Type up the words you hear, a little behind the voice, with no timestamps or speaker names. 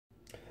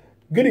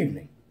Good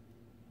evening.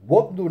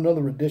 Welcome to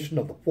another edition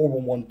of the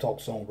 411 Talk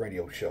Song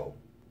Radio Show.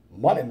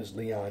 My name is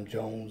Leon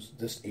Jones.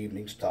 This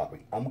evening's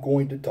topic, I'm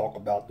going to talk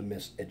about the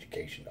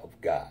miseducation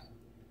of God.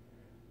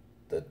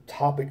 The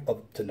topic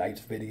of tonight's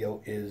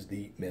video is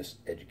the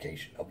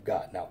miseducation of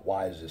God. Now,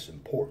 why is this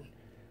important?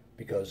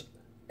 Because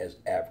as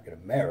African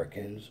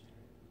Americans,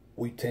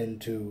 we tend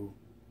to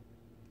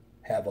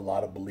have a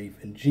lot of belief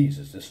in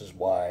Jesus. This is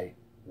why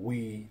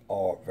we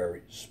are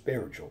very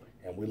spiritual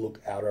and we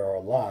look out at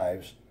our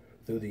lives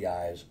through the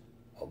eyes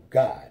of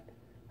God.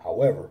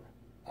 However,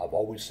 I've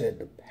always said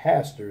the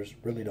pastors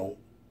really don't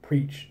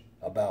preach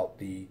about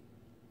the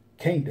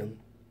kingdom,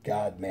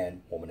 God,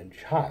 man, woman, and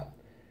child.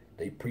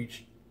 They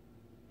preach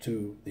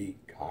to the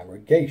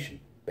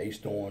congregation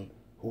based on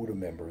who the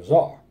members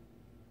are.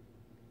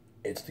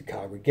 It's the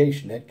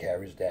congregation that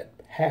carries that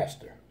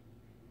pastor.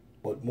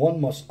 But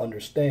one must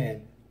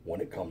understand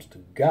when it comes to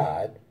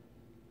God,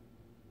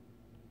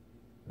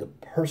 the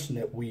person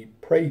that we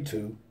pray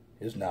to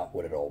is not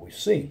what it always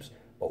seems.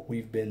 But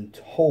we've been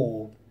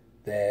told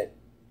that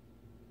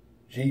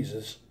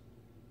Jesus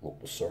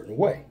looked a certain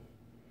way.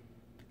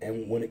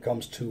 And when it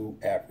comes to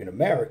African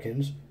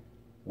Americans,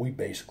 we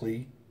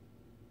basically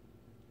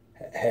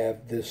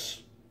have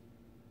this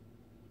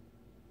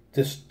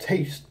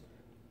distaste,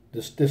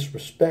 this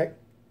disrespect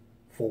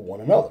for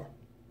one another.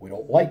 We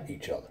don't like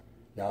each other.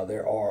 Now,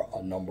 there are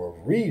a number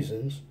of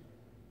reasons.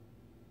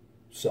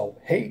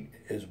 Self-hate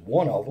is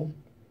one of them.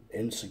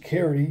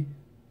 Insecurity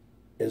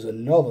is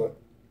another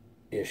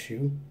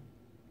issue.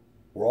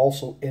 We're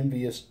also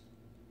envious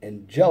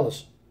and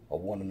jealous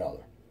of one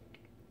another.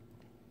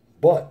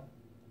 But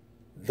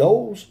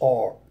those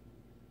are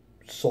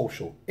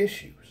social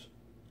issues.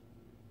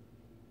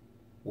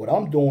 What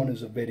I'm doing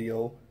is a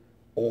video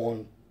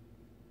on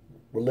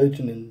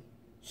religion and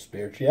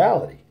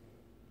spirituality.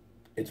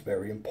 It's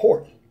very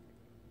important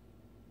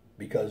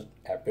because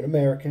African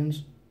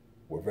Americans,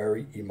 we're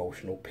very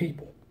emotional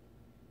people.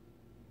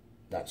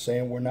 Not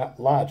saying we're not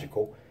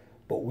logical,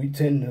 but we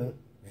tend to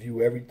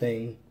view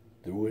everything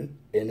through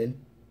an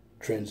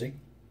intrinsic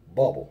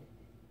bubble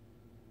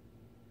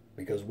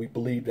because we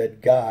believe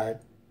that God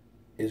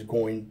is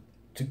going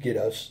to get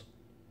us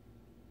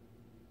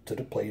to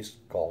the place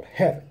called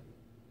heaven.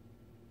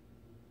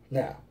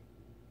 Now,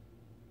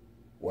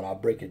 when I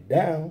break it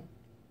down,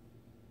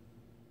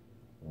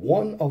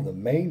 one of the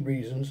main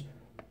reasons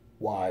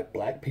why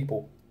black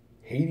people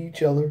hate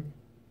each other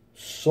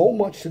so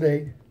much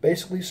today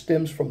basically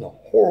stems from the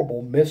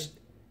horrible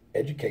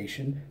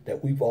miseducation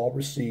that we've all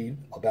received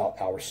about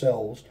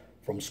ourselves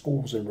from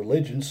schools and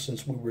religions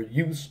since we were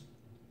youth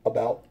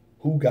about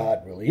who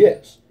God really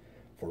is.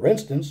 For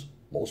instance,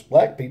 most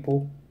black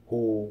people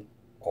who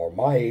are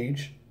my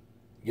age,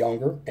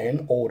 younger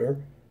and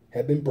older,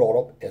 have been brought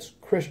up as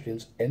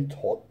Christians and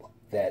taught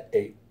that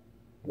a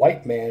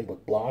white man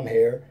with blonde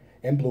hair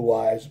and blue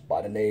eyes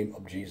by the name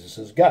of Jesus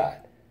is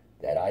God.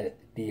 That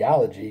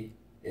ideology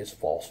is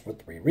false for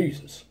three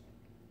reasons.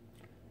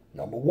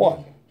 Number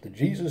one, the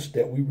Jesus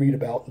that we read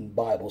about in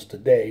Bibles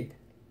today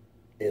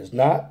is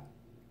not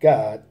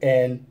God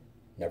and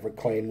never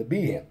claimed to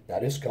be him. Now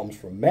this comes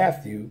from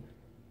Matthew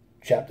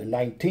chapter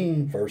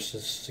 19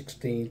 verses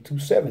 16 to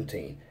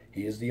 17.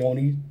 He is the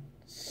only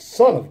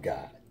Son of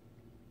God,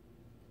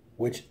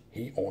 which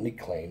he only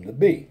claimed to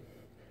be.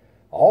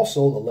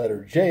 Also, the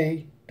letter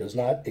J does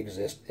not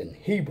exist in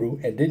Hebrew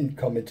and didn't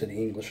come into the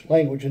English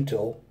language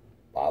until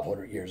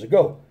 500 years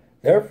ago.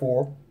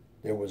 Therefore,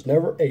 there was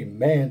never a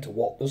man to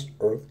walk this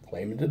earth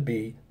claiming to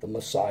be the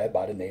Messiah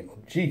by the name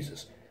of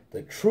Jesus.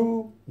 The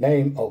true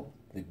name of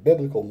the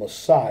biblical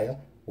Messiah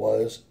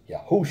was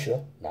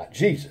Yahusha, not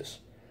Jesus.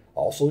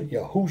 Also,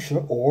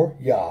 Yahusha or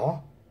Yah,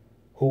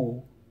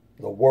 who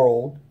the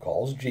world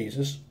calls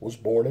Jesus, was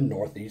born in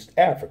Northeast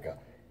Africa,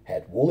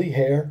 had woolly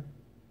hair,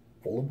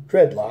 full of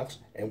dreadlocks,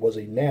 and was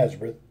a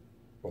Nazareth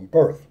from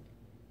birth.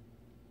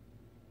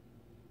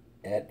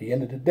 And at the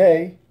end of the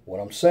day, what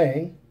I'm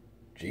saying,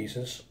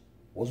 Jesus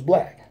was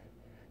black.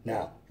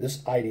 Now,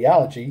 this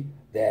ideology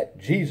that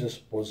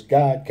Jesus was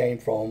God came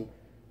from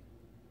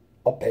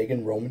a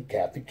pagan Roman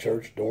Catholic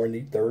Church during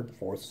the 3rd and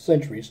 4th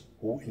centuries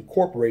who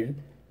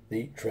incorporated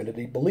the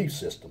Trinity belief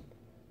system.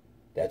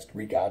 That's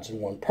three gods in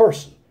one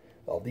person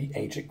of the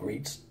ancient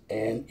Greeks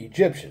and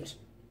Egyptians.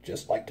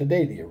 Just like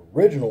today, the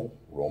original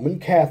Roman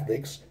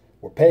Catholics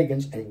were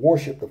pagans and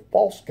worshipped the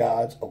false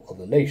gods of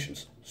other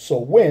nations. So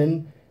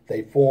when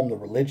they formed the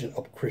religion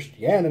of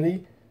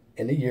Christianity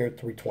in the year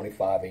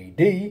 325 AD,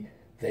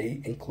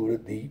 they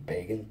included the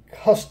pagan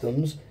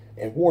customs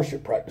and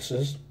worship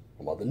practices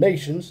from other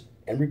nations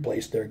and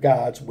replaced their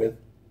gods with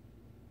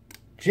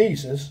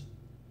Jesus.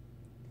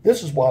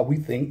 This is why we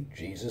think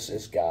Jesus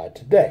is God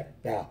today.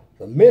 Now,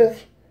 the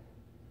myth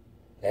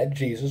that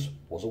Jesus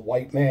was a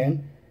white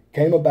man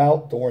came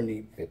about during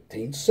the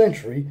 15th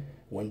century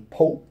when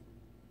Pope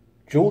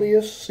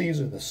Julius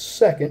Caesar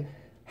II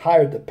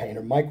hired the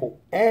painter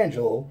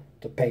Michelangelo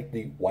to paint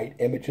the white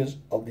images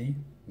of the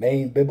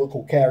main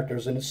biblical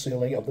characters in the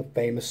ceiling of the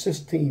famous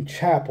Sistine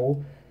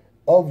Chapel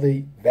of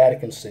the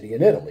Vatican City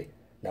in Italy.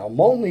 Now,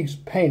 among these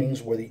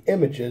paintings were the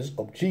images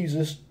of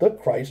Jesus the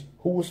Christ,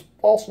 who was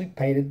falsely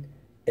painted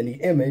in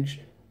the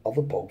image of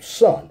the Pope's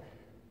son.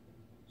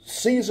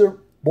 Caesar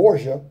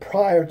Borgia,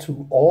 prior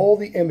to all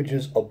the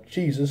images of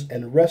Jesus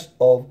and the rest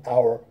of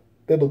our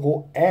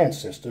biblical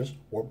ancestors,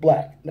 were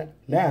black.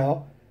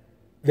 Now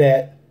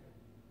that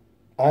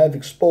I have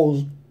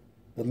exposed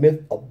the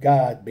myth of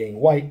God being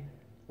white,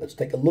 let's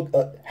take a look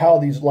at how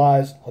these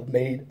lies have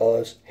made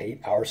us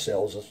hate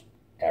ourselves as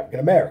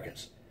African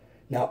Americans.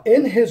 Now,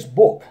 in his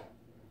book,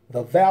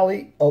 The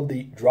Valley of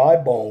the Dry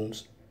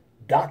Bones,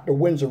 Dr.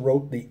 Windsor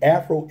wrote the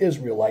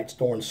Afro-Israelites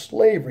during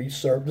slavery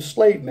served the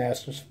slave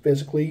masters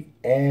physically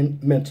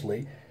and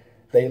mentally.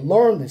 They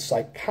learned the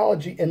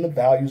psychology and the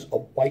values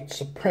of white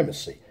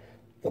supremacy.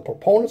 The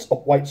proponents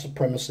of white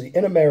supremacy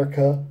in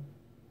America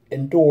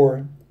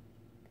endured,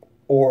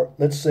 or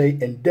let's say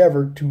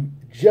endeavored, to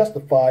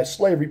justify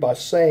slavery by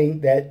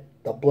saying that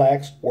the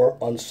blacks were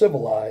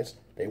uncivilized,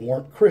 they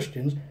weren't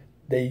Christians.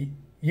 They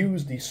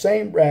used the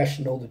same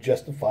rationale to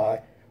justify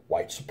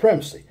white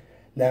supremacy.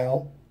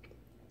 Now,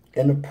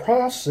 in the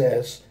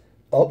process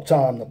of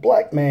time, the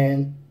black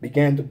man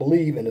began to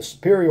believe in the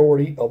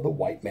superiority of the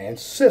white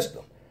man's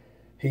system.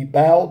 He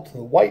bowed to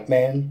the white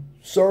man,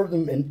 served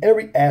him in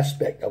every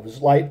aspect of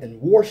his life,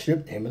 and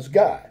worshipped him as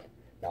God.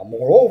 Now,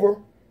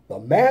 moreover, the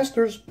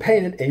masters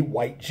painted a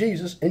white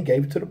Jesus and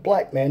gave it to the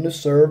black man to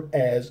serve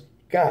as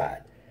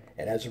God.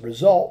 And as a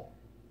result,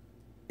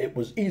 it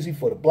was easy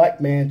for the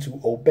black man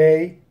to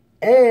obey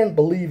and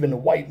believe in the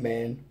white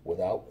man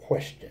without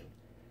question.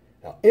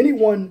 Now,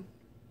 anyone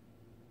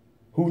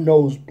who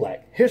knows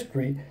black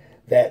history,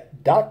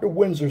 that Dr.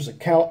 Windsor's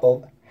account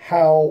of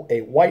how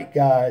a white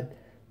God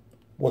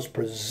was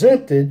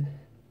presented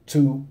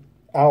to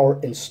our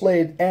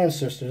enslaved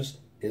ancestors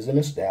is an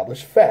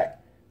established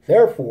fact.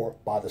 Therefore,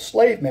 by the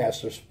slave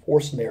masters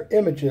forcing their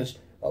images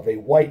of a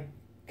white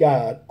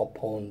God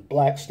upon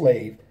black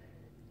slave,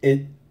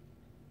 it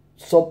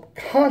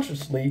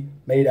subconsciously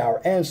made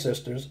our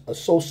ancestors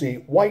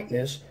associate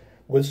whiteness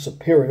with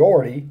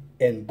superiority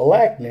and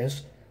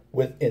blackness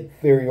with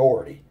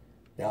inferiority.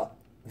 Now,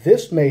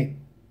 this made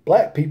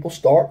black people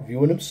start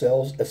viewing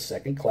themselves as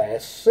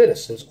second-class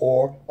citizens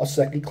or a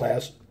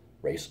second-class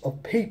race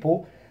of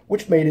people,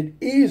 which made it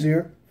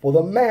easier for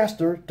the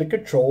master to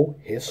control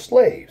his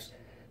slaves.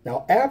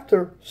 Now,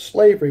 after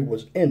slavery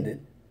was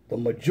ended, the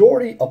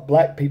majority of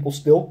black people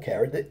still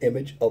carried the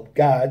image of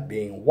God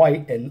being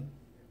white and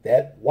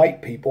that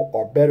white people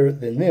are better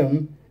than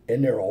them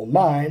in their own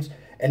minds,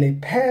 and they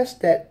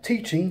passed that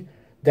teaching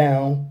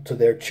down to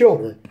their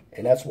children,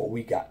 and that's what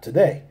we got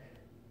today.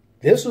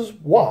 This is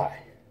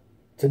why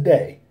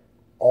today,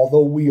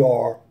 although we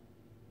are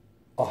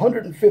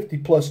 150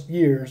 plus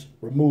years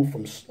removed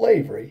from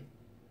slavery,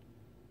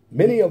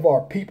 many of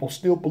our people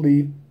still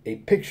believe a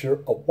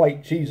picture of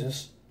white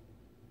Jesus,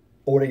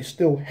 or they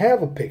still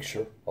have a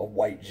picture of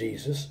white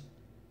Jesus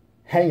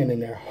hanging in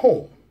their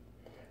home.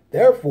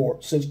 Therefore,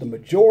 since the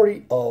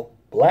majority of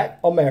black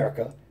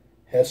America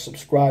has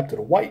subscribed to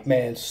the white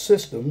man's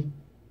system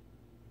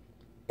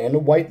and the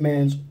white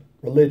man's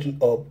religion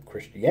of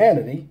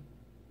Christianity,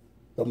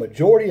 the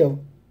majority of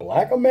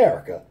black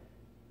America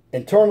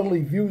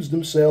internally views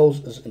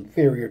themselves as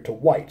inferior to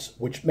whites,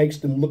 which makes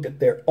them look at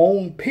their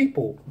own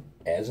people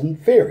as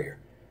inferior.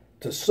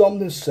 To sum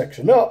this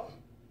section up,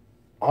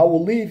 I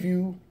will leave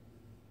you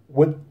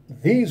with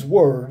these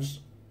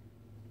words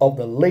of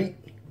the late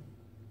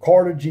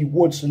Carter G.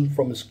 Woodson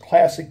from his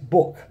classic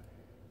book,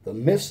 The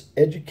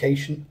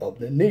Miseducation of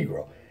the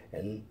Negro.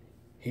 And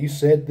he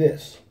said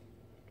this: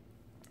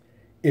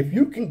 if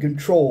you can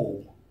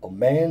control a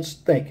man's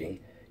thinking,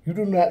 you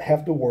do not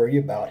have to worry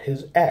about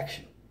his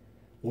action.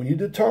 When you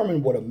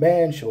determine what a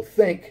man shall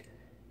think,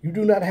 you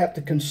do not have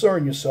to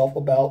concern yourself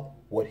about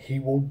what he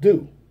will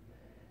do.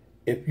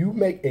 If you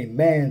make a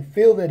man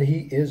feel that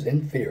he is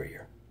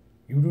inferior,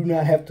 you do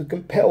not have to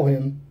compel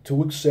him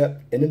to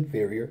accept an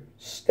inferior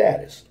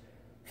status,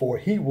 for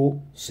he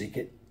will seek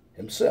it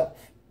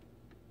himself.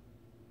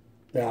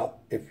 Now,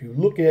 if you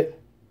look at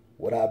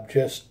what I've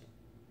just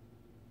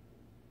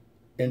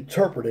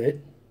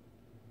interpreted,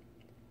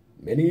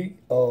 many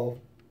of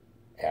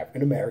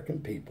African American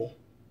people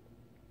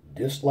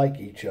dislike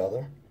each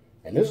other,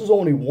 and this is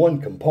only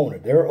one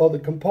component. There are other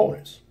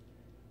components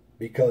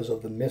because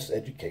of the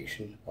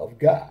miseducation of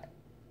God.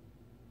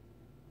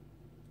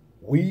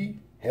 We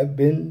have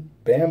been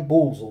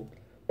bamboozled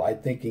by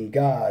thinking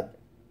God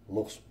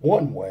looks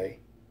one way,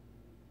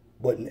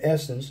 but in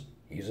essence,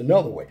 he's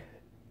another way.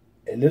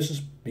 And this is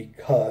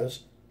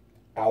because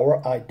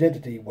our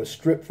identity was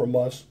stripped from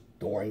us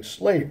during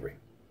slavery.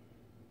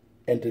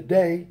 And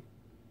today,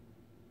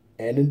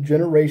 and in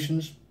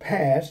generations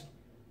past,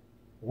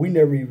 we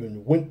never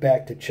even went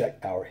back to check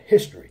our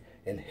history.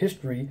 And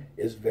history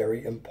is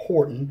very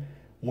important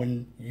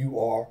when you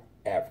are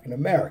African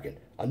American.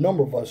 A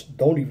number of us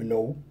don't even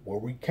know where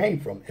we came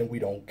from, and we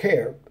don't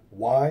care.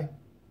 Why?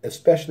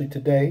 Especially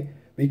today,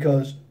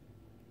 because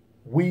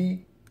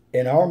we,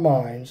 in our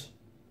minds,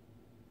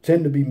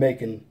 tend to be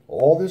making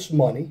all this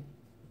money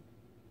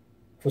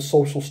for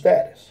social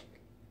status.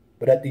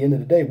 But at the end of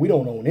the day, we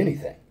don't own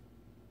anything.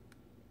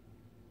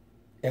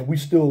 And we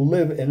still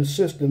live in a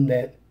system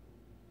that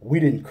we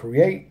didn't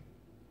create,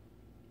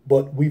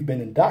 but we've been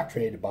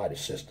indoctrinated by the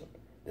system.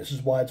 This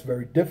is why it's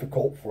very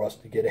difficult for us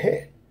to get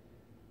ahead.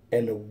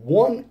 And the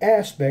one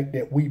aspect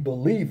that we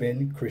believe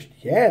in,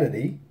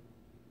 Christianity,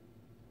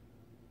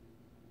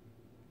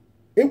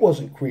 it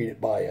wasn't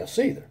created by us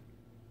either.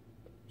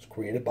 It was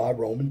created by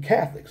Roman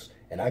Catholics.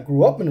 And I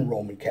grew up in a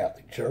Roman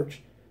Catholic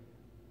church.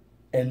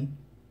 And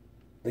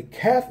the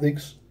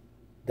Catholics,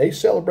 they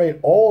celebrate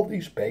all of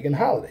these pagan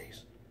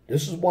holidays.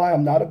 This is why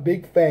I'm not a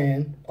big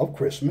fan of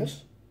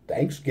Christmas,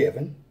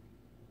 Thanksgiving,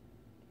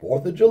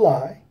 4th of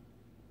July,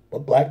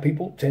 but black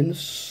people tend to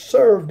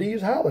serve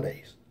these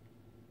holidays.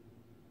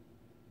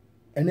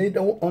 And they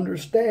don't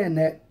understand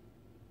that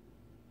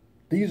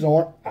these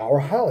aren't our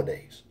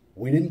holidays.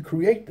 We didn't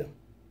create them.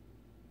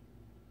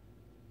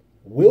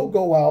 We'll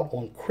go out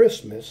on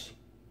Christmas,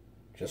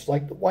 just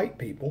like the white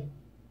people,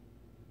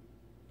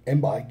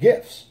 and buy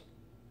gifts.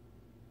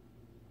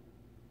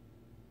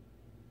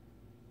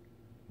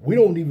 We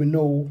don't even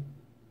know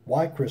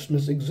why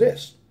Christmas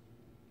exists.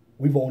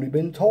 We've only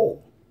been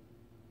told.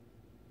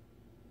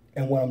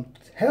 And what I'm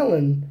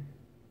telling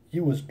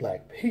you as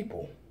black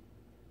people,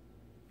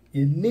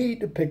 you need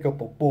to pick up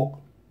a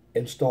book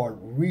and start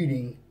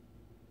reading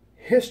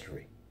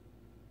history,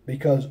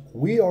 because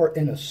we are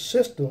in a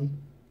system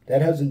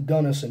that hasn't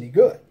done us any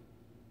good.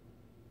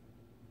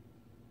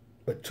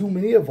 But too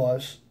many of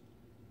us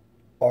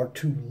are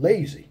too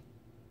lazy.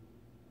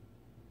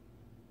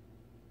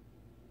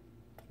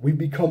 We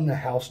become the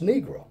house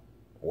Negro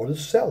or the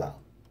sellout.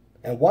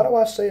 And why do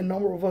I say a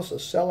number of us are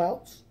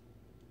sellouts?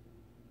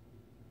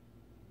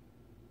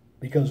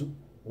 Because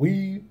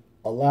we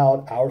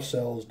allowed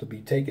ourselves to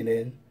be taken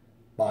in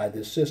by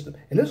this system.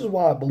 And this is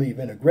why I believe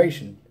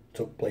integration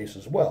took place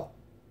as well.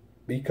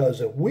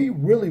 Because if we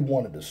really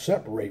wanted to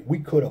separate, we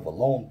could have a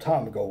long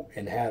time ago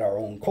and had our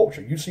own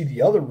culture. You see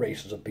the other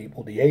races of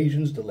people, the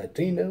Asians, the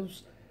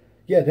Latinos,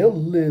 yeah, they'll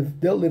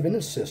live in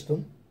a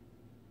system,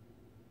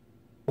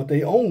 but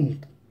they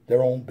own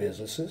their own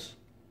businesses.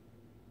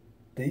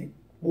 They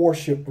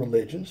worship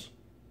religions.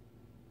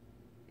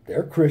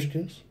 They're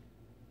Christians.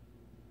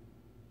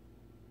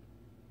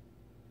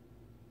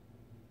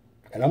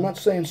 And I'm not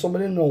saying some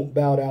of them don't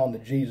bow down to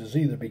Jesus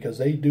either, because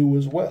they do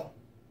as well.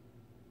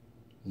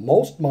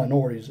 Most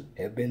minorities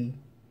have been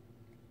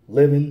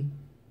living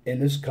in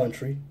this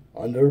country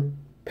under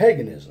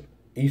paganism.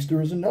 Easter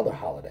is another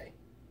holiday.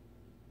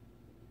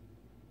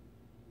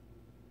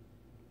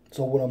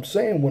 So what I'm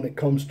saying, when it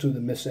comes to the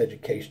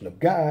miseducation of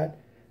God,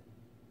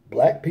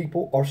 black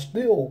people are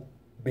still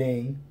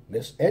being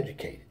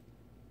miseducated.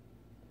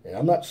 And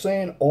I'm not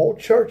saying all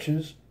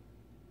churches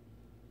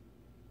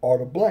are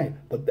to blame,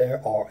 but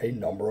there are a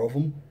number of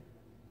them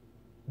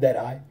that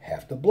I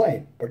have to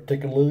blame,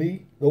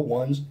 particularly the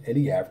ones in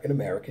the African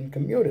American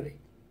community.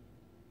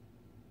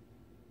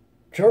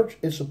 Church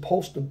is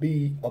supposed to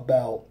be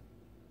about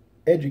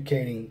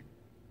educating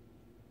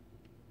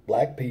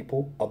black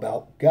people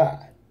about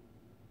God.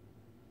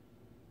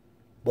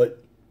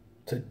 But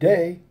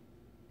today,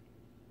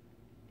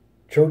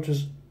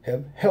 churches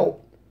have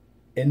helped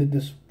in the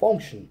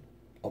dysfunction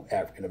of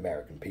African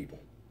American people.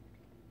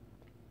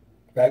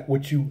 In fact,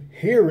 what you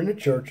hear in the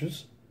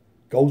churches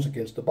goes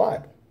against the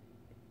Bible.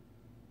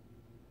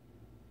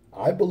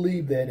 I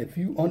believe that if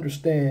you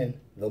understand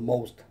the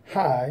Most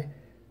High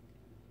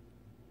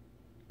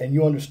and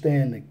you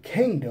understand the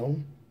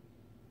kingdom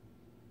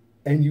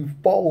and you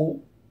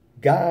follow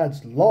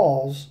God's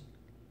laws,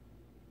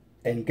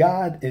 and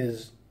God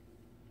is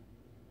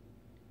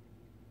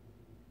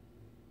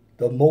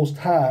the Most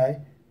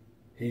High,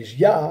 He's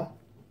Yah,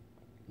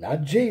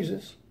 not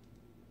Jesus.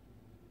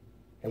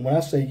 And when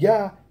I say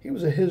Yah, he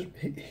was a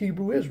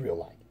Hebrew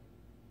Israelite.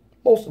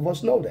 Most of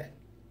us know that.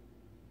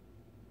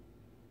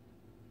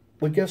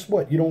 But guess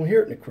what? You don't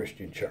hear it in the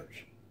Christian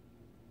church.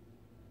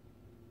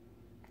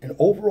 And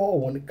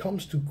overall, when it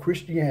comes to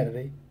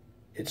Christianity,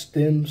 it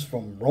stems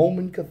from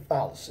Roman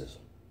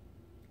Catholicism.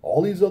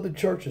 All these other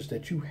churches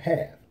that you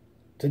have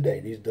today,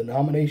 these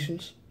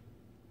denominations,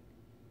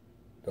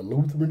 the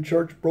Lutheran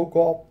Church broke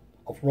off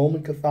of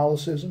Roman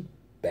Catholicism,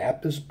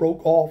 Baptists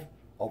broke off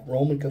of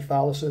Roman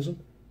Catholicism,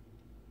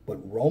 but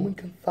Roman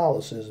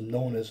Catholicism,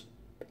 known as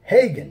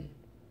pagan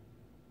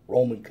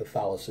Roman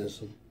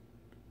Catholicism,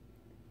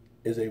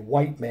 is a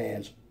white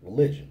man's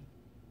religion.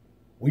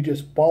 We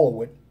just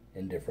follow it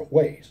in different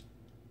ways.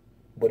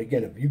 But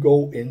again, if you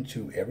go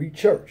into every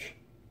church,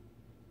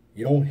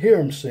 you don't hear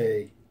them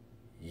say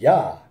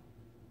Yah.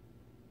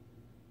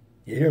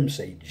 You hear them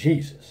say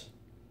Jesus.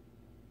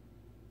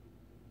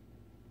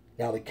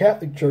 Now, the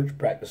Catholic Church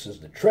practices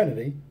the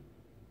Trinity.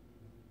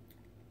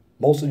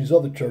 Most of these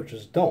other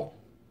churches don't.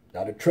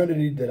 Now, the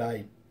Trinity that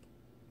I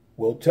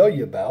will tell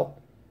you about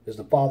is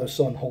the Father,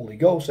 Son, Holy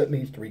Ghost. That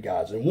means three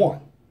gods in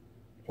one.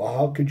 Well,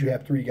 how could you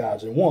have three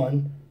gods in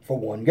one for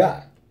one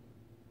God?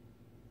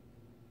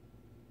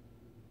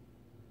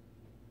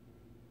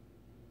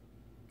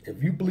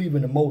 If you believe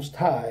in the Most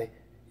High,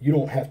 you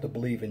don't have to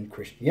believe in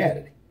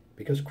Christianity,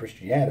 because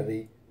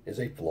Christianity is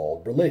a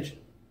flawed religion.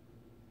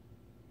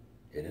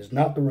 It is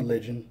not the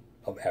religion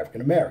of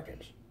African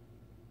Americans.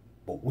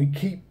 But we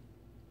keep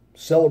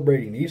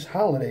celebrating these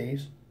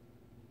holidays,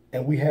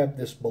 and we have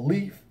this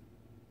belief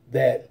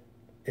that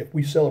if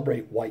we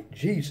celebrate white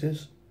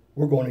Jesus,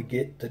 we're going to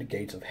get to the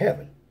gates of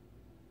heaven.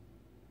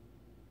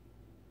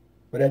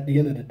 But at the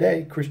end of the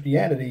day,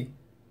 Christianity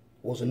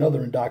was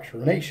another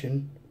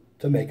indoctrination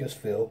to make us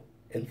feel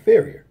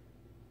inferior.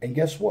 And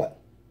guess what?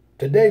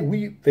 Today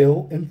we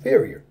feel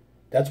inferior.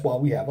 That's why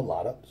we have a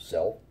lot of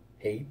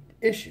self-hate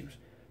issues.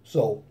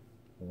 So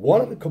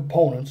one of the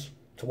components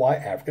to why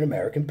African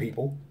American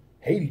people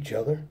hate each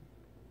other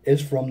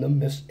is from the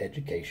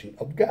miseducation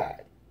of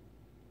God.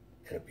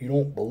 And if you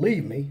don't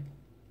believe me,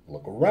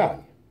 look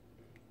around you.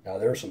 Now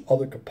there are some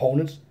other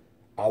components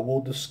I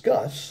will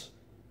discuss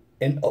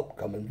in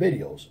upcoming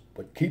videos.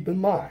 But keep in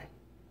mind,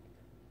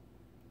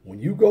 when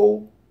you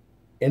go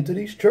into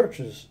these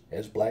churches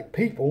as black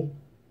people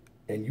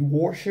and you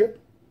worship,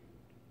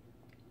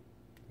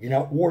 you're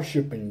not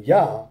worshiping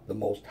Yah, the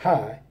Most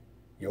High.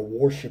 You're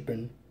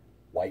worshiping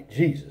white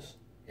Jesus.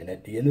 And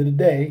at the end of the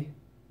day,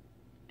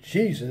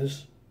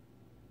 Jesus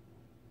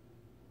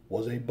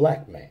was a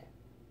black man.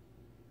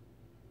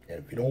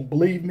 And if you don't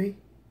believe me,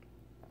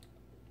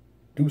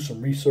 do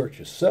some research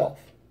yourself.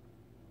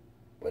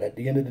 But at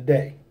the end of the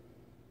day,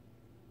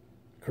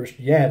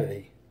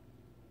 Christianity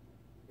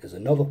is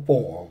another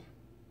form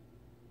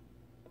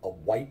of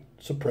white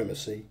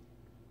supremacy,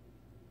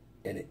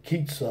 and it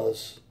keeps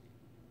us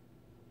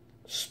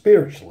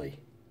spiritually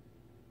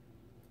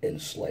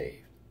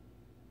enslaved.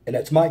 And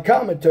that's my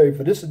commentary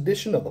for this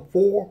edition of the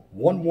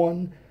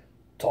 411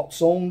 Talk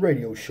Zone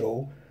Radio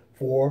Show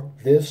for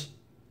this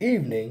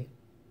evening,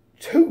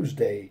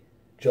 Tuesday,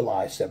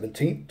 July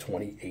 17th,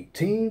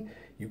 2018.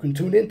 You can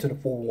tune in to the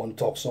 411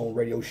 Talk Zone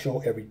Radio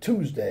Show every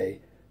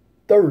Tuesday,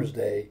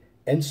 Thursday,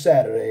 and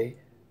Saturday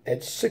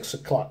at 6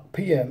 o'clock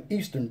p.m.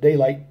 Eastern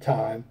Daylight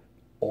Time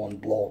on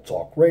Blog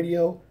Talk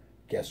Radio.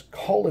 Guest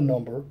calling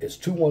number is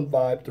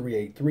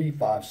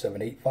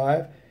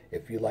 215-383-5785.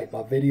 If you like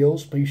my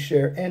videos, please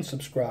share and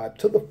subscribe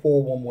to the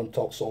 411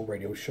 Talk Zone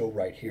Radio Show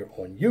right here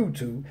on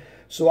YouTube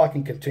so I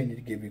can continue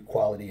to give you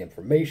quality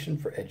information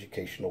for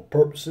educational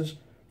purposes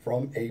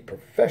from a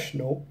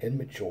professional and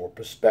mature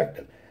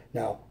perspective.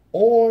 Now,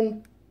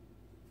 on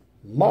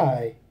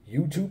my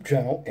YouTube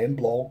channel and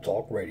Blog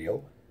Talk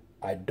Radio,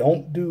 I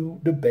don't do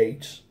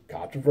debates,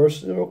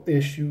 controversial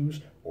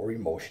issues, or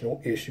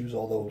emotional issues,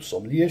 although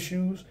some of the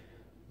issues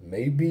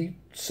may be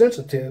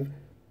sensitive,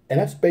 and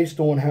that's based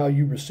on how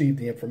you receive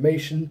the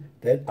information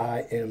that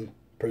I am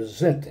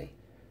presenting.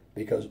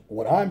 Because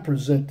what I'm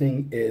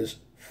presenting is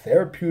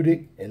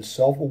therapeutic and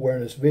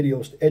self-awareness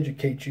videos to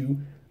educate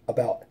you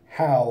about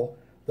how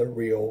the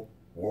real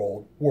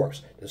world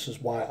works. This is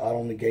why I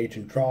don't engage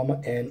in drama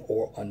and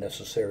or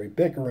unnecessary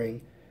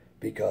bickering,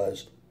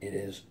 because it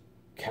is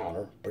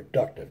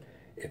counterproductive.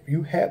 If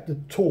you have the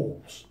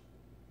tools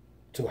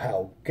to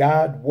how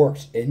God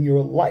works in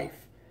your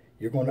life,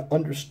 you're going to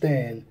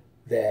understand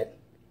that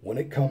when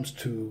it comes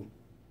to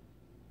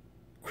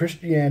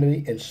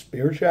Christianity and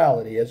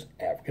spirituality as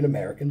African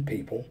American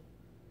people,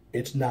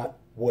 it's not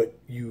what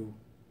you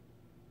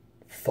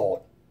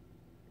thought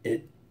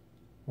it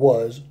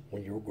was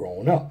when you were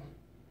growing up.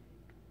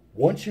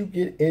 Once you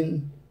get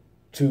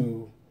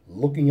into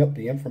looking up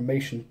the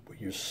information for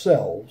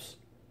yourselves,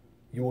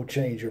 you will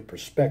change your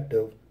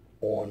perspective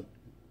on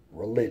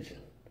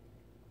religion.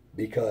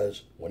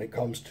 Because when it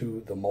comes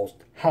to the Most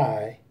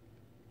High,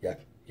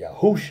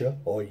 Yahusha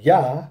or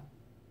Yah,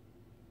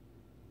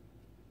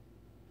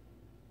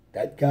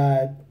 that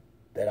God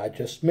that I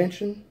just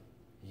mentioned,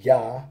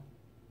 Yah,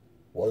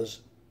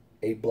 was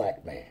a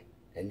black man.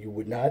 And you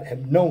would not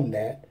have known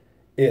that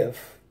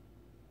if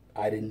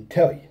I didn't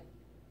tell you.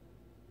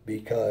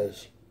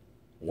 Because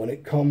when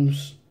it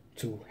comes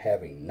to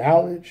having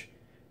knowledge,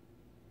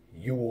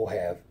 you will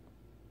have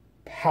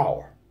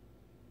power.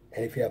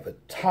 And if you have a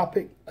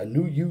topic, a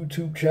new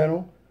YouTube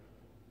channel,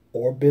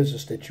 or a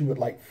business that you would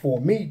like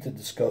for me to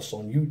discuss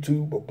on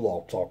YouTube or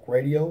Blog Talk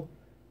Radio,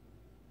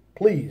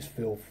 please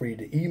feel free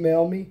to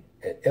email me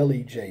at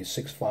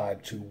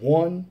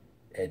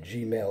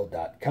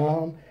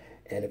lej6521@gmail.com.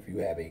 And if you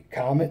have a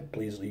comment,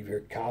 please leave your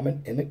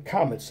comment in the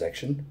comment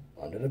section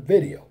under the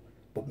video.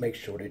 But make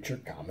sure that your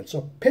comments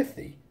are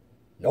pithy.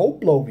 No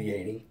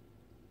bloviating,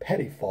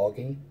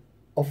 pettifogging,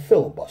 or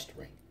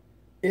filibustering,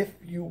 if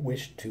you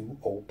wish to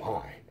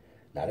opine.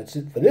 Now that's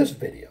it for this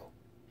video.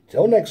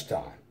 Till next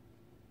time,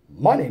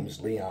 my name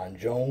is Leon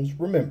Jones.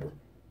 Remember,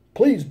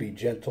 please be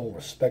gentle and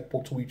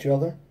respectful to each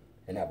other,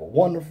 and have a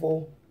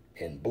wonderful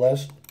and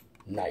blessed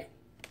night.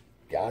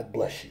 God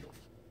bless you.